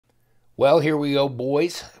Well, here we go,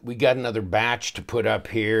 boys. We got another batch to put up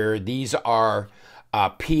here. These are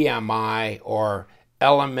PMI or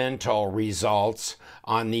elemental results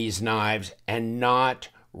on these knives and not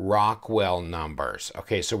Rockwell numbers.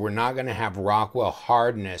 Okay, so we're not going to have Rockwell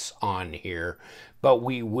hardness on here, but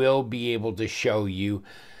we will be able to show you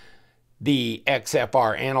the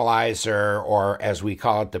XFR analyzer, or as we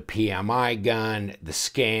call it, the PMI gun, the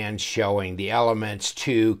scans showing the elements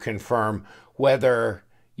to confirm whether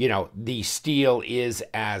the steel is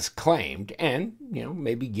as claimed, and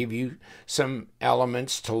maybe give you some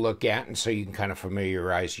elements to look at, and so you can kind of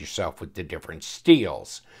familiarize yourself with the different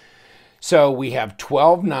steels. So we have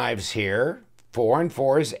 12 knives here. 4 and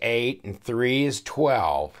 4 is 8, and 3 is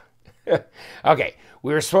 12. Okay,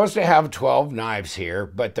 we were supposed to have 12 knives here,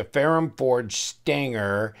 but the Ferrum Forge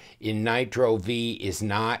Stinger in Nitro-V is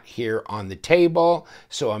not here on the table,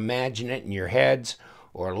 so imagine it in your heads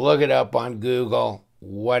or look it up on Google,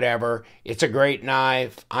 whatever. It's a great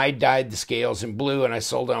knife. I dyed the scales in blue and I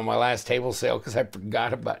sold it on my last table sale because I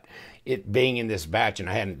forgot about it being in this batch and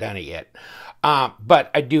I hadn't done it yet. But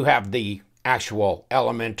I do have the actual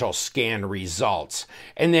elemental scan results.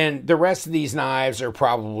 And then the rest of these knives are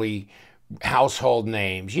probably household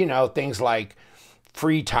names, things like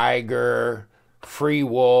FreeTiger, Free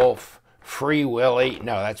Wolf, Free Willy.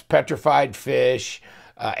 No, that's Petrified Fish,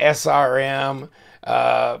 SRM,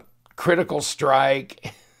 Critical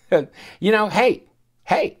Strike. Hey,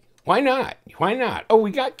 why not? Why not? Oh,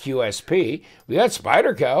 we got QSP, we got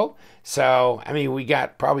Spyderco. So, I mean, we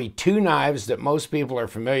got probably 2 knives that most people are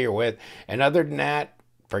familiar with. And other than that,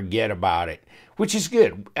 forget about it, which is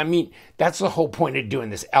good. I mean, that's the whole point of doing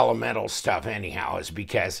this elemental stuff anyhow, is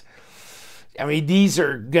because, I mean, these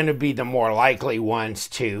are going to be the more likely ones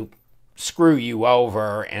to screw you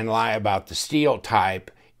over and lie about the steel type,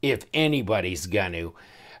 if anybody's going to.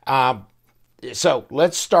 So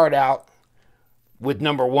let's start out with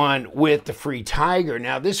number 1 with the FreeTiger.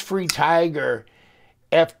 Now, this FreeTiger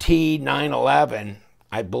FT911,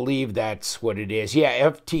 I believe that's what it is.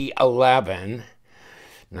 Yeah, FT11,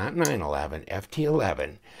 not 911,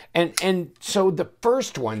 FT11. And so the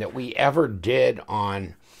first one that we ever did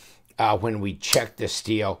on when we checked the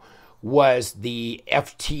steel was the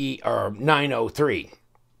FT or 903.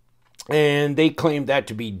 And they claimed that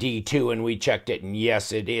to be D2, and we checked it, and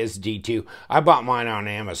yes, it is D2. I bought mine on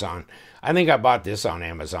Amazon. I think I bought this on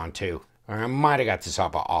Amazon too. Or I might have got this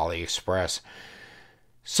off of AliExpress.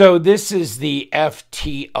 So this is the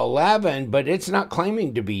FT11, but it's not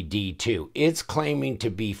claiming to be D2. It's claiming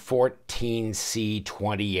to be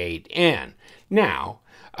 14C28N. Now,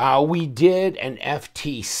 we did an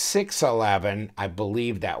FT611, I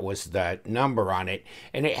believe that was the number on it,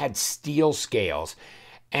 and it had steel scales.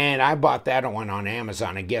 And I bought that one on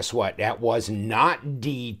Amazon, and guess what? That was not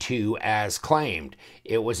D2 as claimed.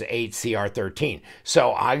 It was 8CR13.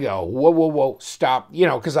 So I go, whoa, stop,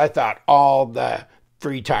 because I thought all the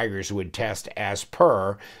FreeTigers would test as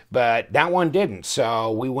per, but that one didn't.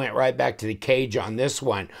 So we went right back to the cage on this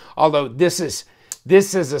one. Although this is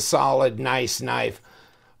a solid, nice knife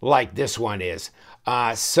like this one is.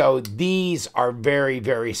 So these are very,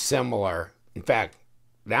 very similar. In fact,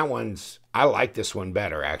 I like this one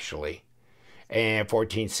better, actually. And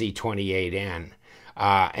 14C28N.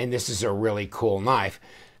 And this is a really cool knife.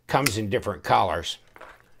 Comes in different colors.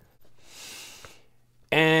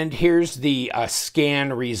 And here's the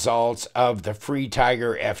scan results of the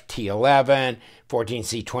FreeTiger FT11,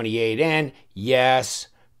 14C28N, yes,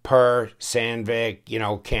 per, Sandvik,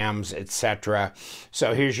 chems, etc.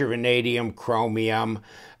 So here's your vanadium, chromium,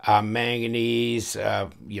 manganese,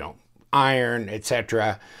 iron,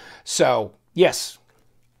 etc. So, yes,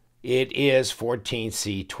 it is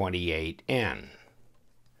 14C28N.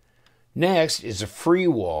 Next is a Free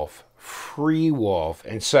Wolf.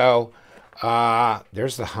 And so,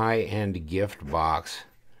 there's the high-end gift box.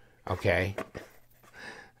 Okay.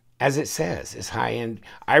 As it says, it's high-end.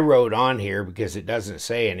 I wrote on here because it doesn't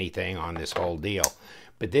say anything on this whole deal.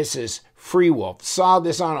 But this is Free Wolf. Saw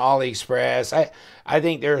this on AliExpress. I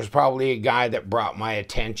think there was probably a guy that brought my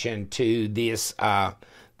attention to this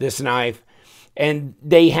this knife. And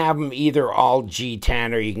they have them either all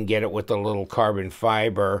G10 or you can get it with a little carbon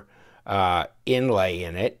fiber inlay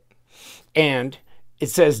in it. And it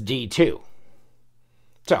says D2.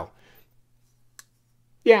 So,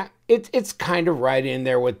 yeah, it's kind of right in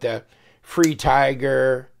there with the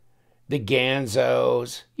FreeTiger, the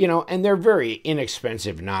Ganzos, and they're very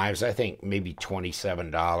inexpensive knives. I think maybe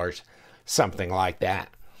 $27, something like that.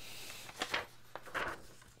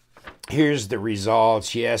 Here's the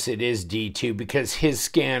results. Yes, it is D2 because his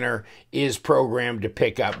scanner is programmed to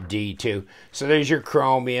pick up D2. So there's your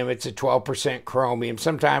chromium. It's a 12% chromium.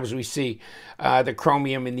 Sometimes we see the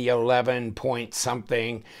chromium in the 11 point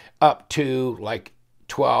something up to like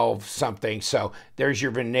 12 something. So there's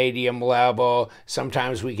your vanadium level.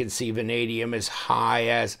 Sometimes we can see vanadium as high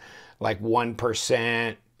as like 1%,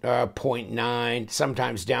 0.9,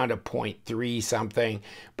 sometimes down to 0.3 something.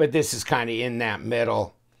 But this is kind of in that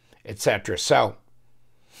middle, etc. So,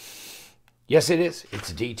 yes, it is.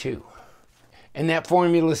 It's D2. And that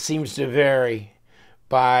formula seems to vary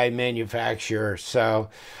by manufacturer.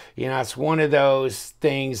 So, you know, it's one of those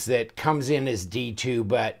things that comes in as D2,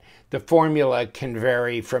 but the formula can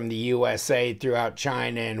vary from the USA throughout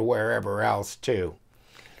China and wherever else, too.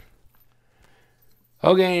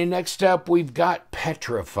 Okay, next up, we've got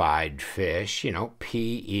Petrified Fish, you know,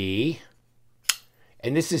 PE.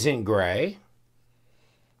 And this is in gray.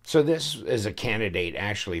 So this is a candidate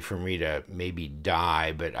actually for me to maybe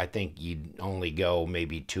dye, but I think you'd only go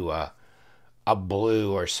maybe to a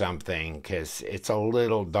blue or something because it's a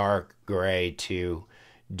little dark gray to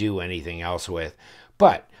do anything else with.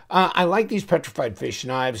 But I like these Petrified Fish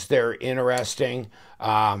knives. They're interesting.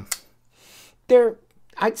 I'd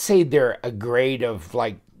say they're a grade of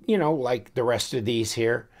like, you know, like the rest of these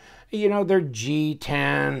here. You know, they're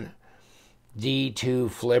G10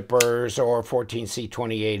 D2 flippers or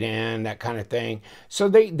 14C28N, that kind of thing. So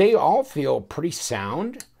they all feel pretty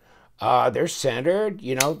sound. They're centered,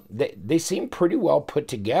 you know, they seem pretty well put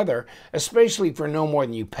together, especially for no more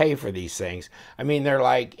than you pay for these things. I mean, they're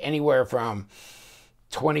like anywhere from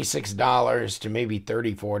 $26 to maybe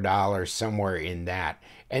 $34, somewhere in that.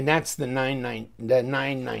 And that's the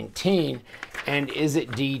 919. And is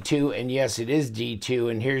it D2? And yes, it is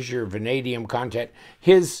D2. And here's your vanadium content.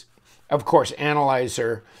 His, of course,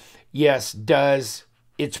 analyzer, yes,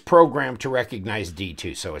 it's programmed to recognize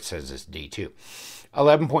D2, so it says it's D2.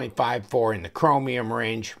 11.54 in the chromium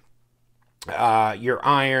range. Your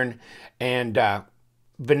iron and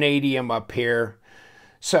vanadium up here.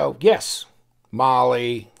 So, yes,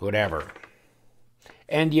 moly, whatever.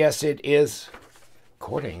 And yes, it is,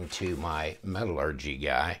 according to my metallurgy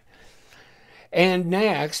guy. And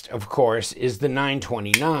next, of course, is the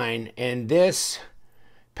 929, and this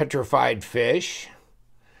Petrified Fish.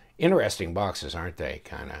 Interesting boxes, aren't they?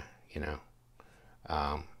 Kind of, you know.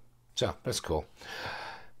 So that's cool.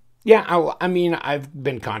 Yeah, I mean, I've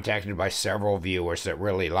been contacted by several viewers that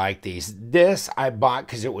really like these. This I bought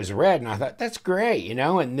because it was red, and I thought, that's great, you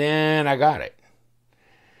know, and then I got it.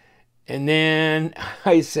 And then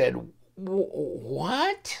I said,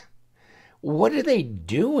 what? What are they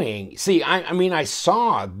doing? See, I mean, I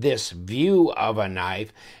saw this view of a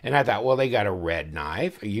knife, and I thought, well, they got a red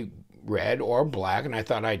knife, red or black, and I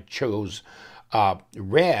thought I chose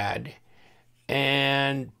red.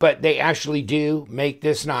 But they actually do make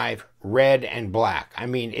this knife red and black. I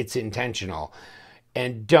mean, it's intentional.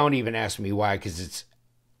 And don't even ask me why, because it's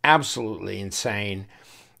absolutely insane.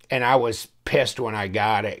 And I was pissed when I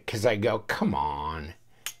got it, because I go, come on,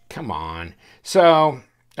 come on. So,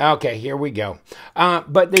 okay, here we go.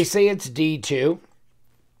 But they say it's D2.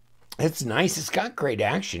 It's nice. It's got great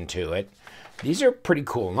action to it. These are pretty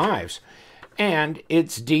cool knives. And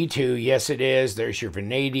it's D2. Yes, it is. There's your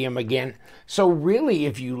vanadium again. So really,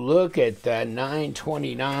 if you look at the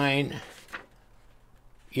 929,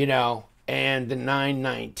 you know, and the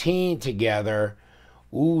 919 together,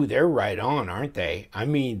 ooh, they're right on, aren't they? I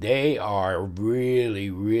mean, they are really,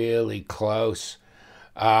 really close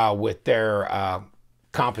with their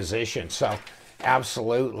composition. So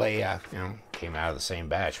absolutely, you know, came out of the same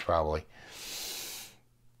batch probably.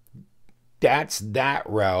 That's that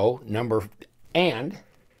row number. And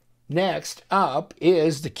next up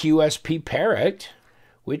is the QSP Parrot,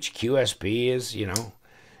 which QSP is, you know,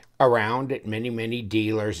 around at many, many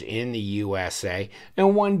dealers in the USA.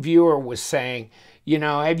 And one viewer was saying, you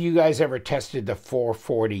know, have you guys ever tested the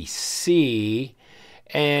 440C?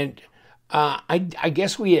 And I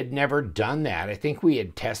guess we had never done that. I think we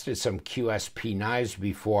had tested some QSP knives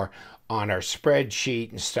before on our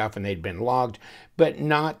spreadsheet and stuff, and they'd been logged, but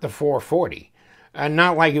not the 440.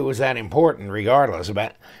 Not like it was that important regardless,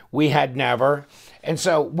 but we had never. And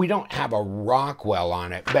so we don't have a Rockwell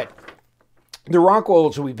on it, but the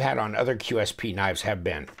Rockwells we've had on other QSP knives have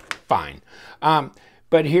been fine.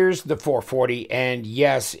 But here's the 440, and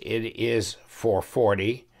yes, it is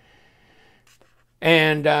 440.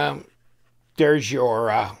 And there's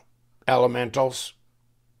your elementals.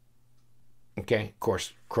 Okay, of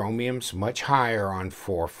course, chromium's much higher on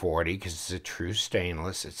 440 because it's a true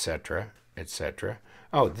stainless, etc., etc.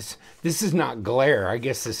 Oh, this is not glare. I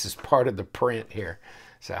guess this is part of the print here.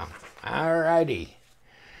 So, alrighty.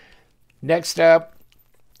 Next up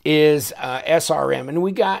is SRM, and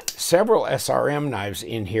we got several SRM knives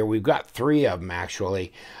in here. We've got 3 of them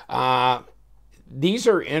actually. These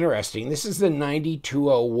are interesting. This is the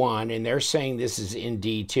 9201, and they're saying this is in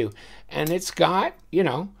D2, and it's got, you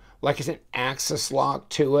know, like I said, axis lock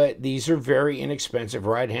to it. These are very inexpensive.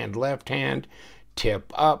 Right hand, left hand,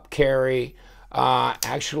 tip up carry.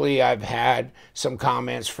 Actually, I've had some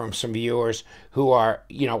comments from some viewers who are,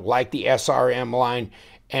 you know, like the SRM line,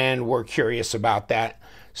 and were curious about that.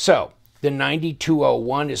 So the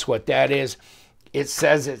 9201 is what that is. It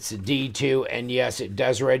says it's a D2, and yes, it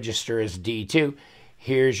does register as D2.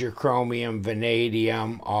 Here's your chromium,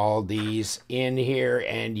 vanadium, all these in here,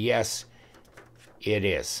 and yes, it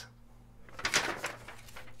is.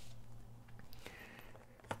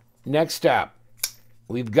 Next up,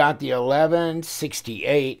 we've got the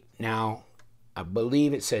 1168. Now, I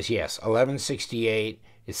believe it says, yes, 1168.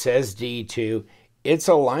 It says D2. It's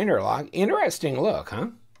a Linerlock. Interesting look, huh?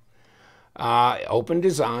 Open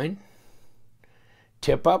design.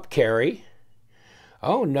 Tip up carry.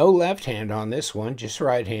 Oh, no left hand on this one, just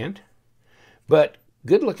right hand. But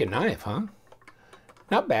good looking knife, huh?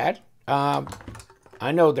 Not bad.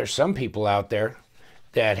 I know there's some people out there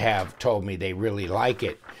that have told me they really like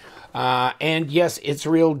it. And yes, it's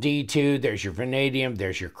real D2. There's your vanadium,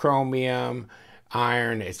 there's your chromium,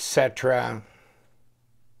 iron, etc.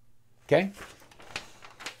 Okay?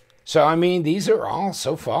 So, I mean, these are all,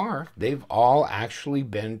 so far, they've all actually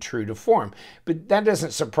been true to form. But that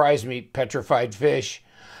doesn't surprise me. Petrified Fish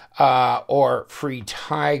or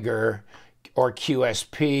FreeTiger or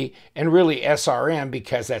QSP, and really SRM,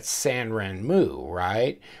 because that's Sanren Mu,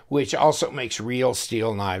 right? Which also makes real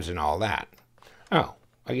steel knives and all that. Oh,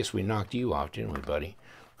 I guess we knocked you off, didn't we, buddy?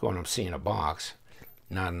 Going, I'm seeing a box,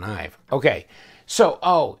 not a knife. Okay, so,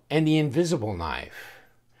 oh, and the invisible knife.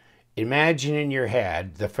 Imagine in your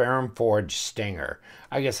head the Ferrum Forge Stinger.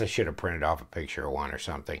 I guess I should have printed off a picture of one or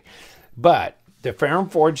something. But the Ferrum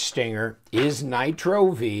Forge Stinger is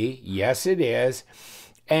Nitro-V. Yes, it is.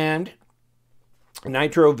 And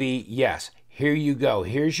Nitro-V, yes. Here you go.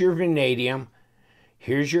 Here's your vanadium.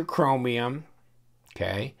 Here's your chromium.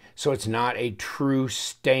 Okay. So it's not a true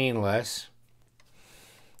stainless,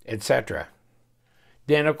 etc.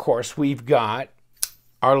 Then, of course, we've got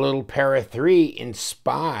our little Parrot 3 in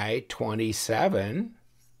SPY27.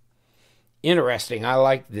 Interesting. I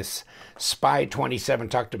like this SPY27.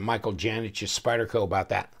 Talked to Michael Janich's Spyderco about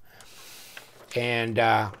that. And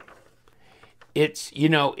it's, you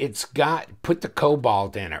know, it's got, put the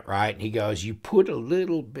cobalt in it, right? And he goes, you put a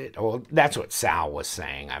little bit, well, that's what Sal was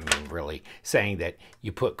saying. I mean, really saying that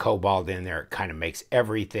you put cobalt in there, it kind of makes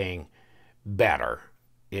everything better.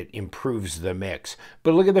 It improves the mix.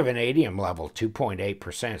 But look at the vanadium level,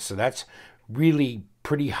 2.8%. So that's really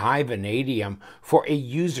pretty high vanadium for a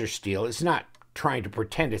user steel. It's not trying to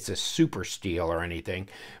pretend it's a super steel or anything.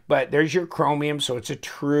 But there's your chromium, so it's a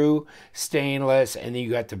true stainless. And then you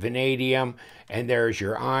got the vanadium, and there's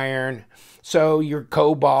your iron. So your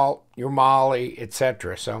cobalt, your moly,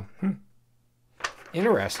 etc. So,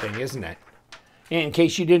 interesting, isn't it? In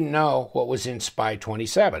case you didn't know what was in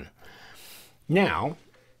SPY27. Now,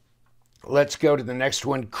 let's go to the next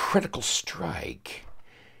one, Critical Strike.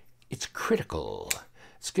 It's critical.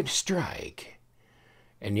 It's going to strike.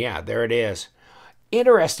 And yeah, there it is.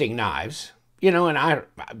 Interesting knives. You know, and I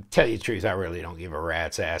tell you the truth, I really don't give a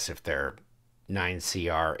rat's ass if they're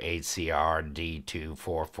 9CR, 8CR, D2,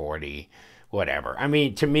 440, whatever. I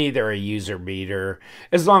mean, to me, they're a user beater.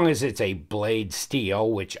 As long as it's a blade steel,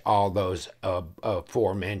 which all those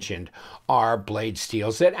aforementioned are blade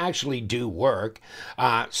steels that actually do work.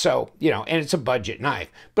 So, you know, and it's a budget knife.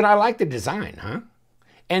 But I like the design, huh?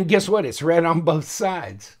 And guess what? It's red on both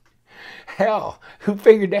sides. Hell, who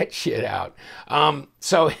figured that shit out?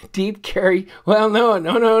 So deep carry, well, no,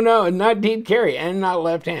 not deep carry and not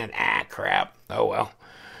left hand. Ah, crap. Oh, well.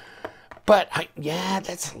 But, yeah,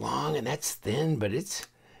 that's long and that's thin, but it's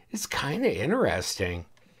kind of interesting.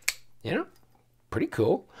 You know, pretty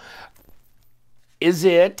cool. Is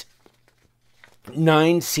it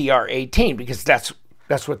 9CR18? Because that's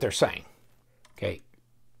what they're saying. Okay,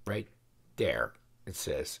 right there it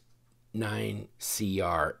says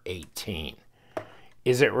 9CR18.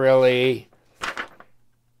 Is it really?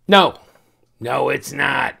 No, it's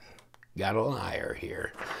not. Got a liar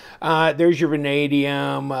here. There's your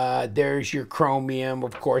vanadium. There's your chromium.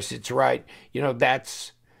 Of course, it's right. You know,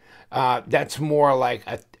 that's more like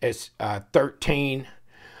a 13.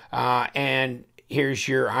 And here's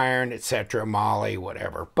your iron, etc., moly,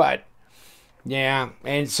 whatever. But yeah,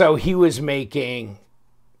 and so he was making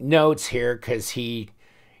notes here because he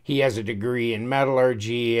he has a degree in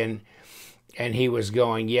metallurgy, and he was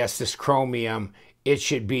going, yes, this chromium, it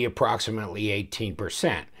should be approximately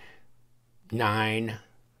 18%. 9,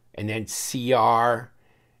 and then CR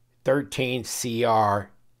 13, CR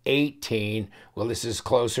 18. Well, this is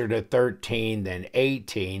closer to 13 than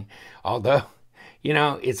 18, although, you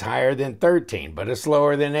know, it's higher than 13, but it's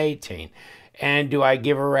lower than 18. And do I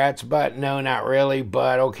give a rat's butt? No, not really,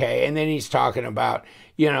 but okay. And then he's talking about,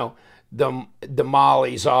 you know, the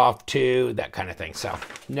molly's off too, that kind of thing. So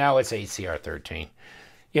no, it's HCR 13.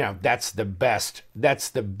 You know, that's the best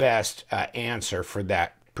answer for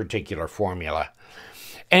that particular formula.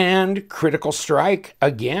 And critical strike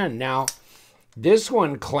again. Now, this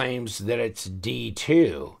one claims that it's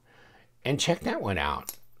D2, and check that one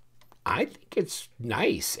out. I think it's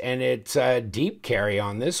nice, and it's a deep carry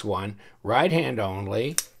on this one, right hand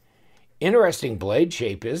only. Interesting blade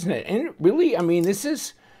shape, isn't it? And really, I mean, this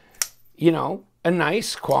is, you know, a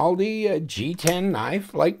nice quality G10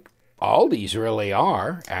 knife, like all these really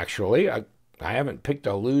are, actually. I haven't picked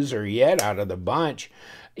a loser yet out of the bunch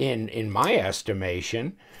in my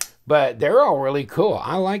estimation, but they're all really cool.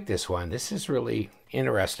 I like this one. This is really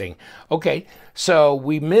interesting. Okay, so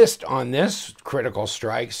we missed on this critical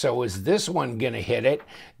strike. So is this one going to hit it?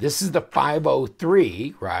 This is the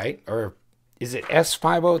 503, right? Or is it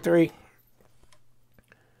S503?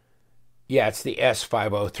 Yeah, it's the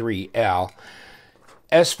S503L.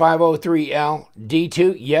 S503L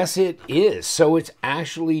D2, yes it is. So it's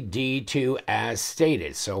actually D2 as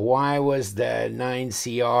stated. So why was the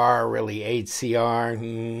 9CR really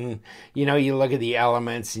 8CR? You know, you look at the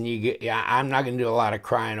elements and you get, yeah, I'm not going to do a lot of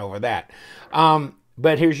crying over that.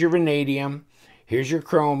 But here's your vanadium, here's your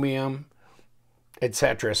chromium,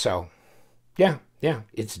 etc. So yeah,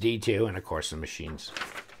 it's D2, and of course the machine's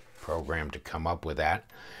programmed to come up with that.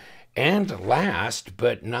 And last,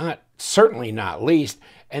 but certainly not least,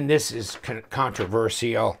 and this is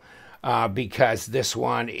controversial because this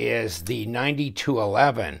one is the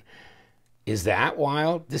 9211. Is that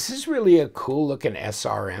wild? This is really a cool looking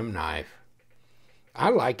SRM knife. I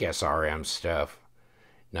like SRM stuff.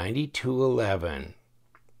 9211.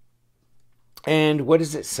 And what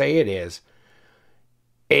does it say it is?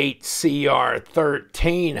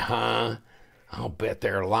 8CR13, huh? I'll bet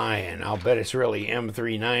they're lying. I'll bet it's really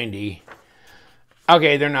M390.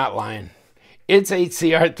 Okay, they're not lying. It's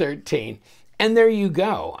 8CR13. And there you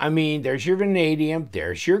go. I mean, there's your vanadium,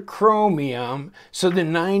 there's your chromium. So the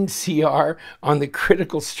 9CR on the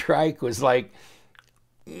critical strike was like,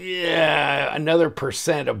 yeah, another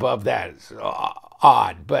 % above that. It's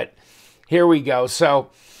odd, but here we go. So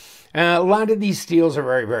a lot of these steels are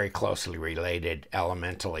very, very closely related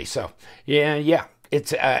elementally. So yeah.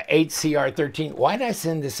 It's 8CR13. Why did I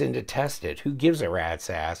send this in to test it? Who gives a rat's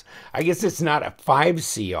ass? I guess it's not a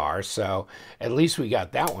 5CR, so at least we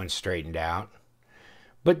got that one straightened out.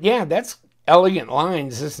 But yeah, that's elegant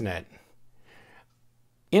lines, isn't it?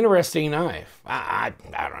 Interesting knife. I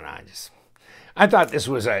don't know. I thought this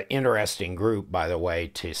was an interesting group, by the way,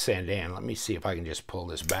 to send in. Let me see if I can just pull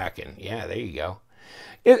this back, and yeah, there you go.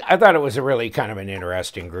 I thought it was a really kind of an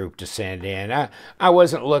interesting group to send in. I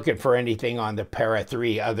wasn't looking for anything on the Para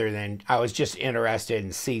 3 other than I was just interested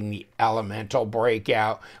in seeing the elemental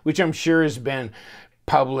breakout, which I'm sure has been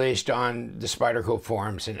published on the Spyderco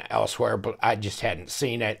forums and elsewhere, but I just hadn't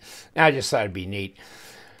seen it. I just thought it'd be neat.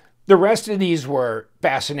 The rest of these were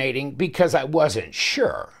fascinating because I wasn't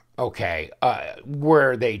sure, okay,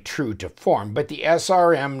 were they true to form? But the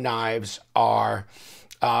SRM knives are...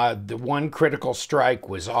 the one critical strike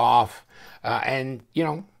was off, and, you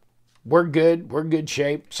know, we're good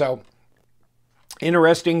shape. So,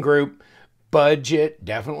 interesting group. Budget,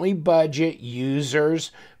 definitely budget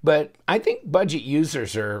users, but I think budget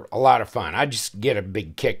users are a lot of fun. I just get a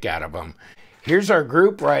big kick out of them. Here's our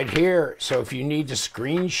group right here. So if you need to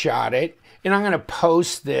screenshot it, and I'm going to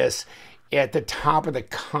post this at the top of the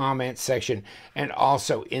comment section and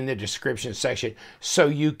also in the description section, so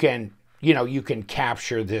you can, you know, you can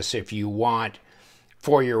capture this if you want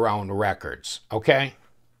for your own records, okay?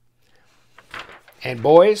 And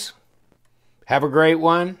boys, have a great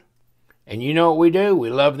one. And you know what we do. We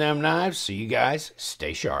love them knives, so you guys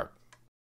stay sharp.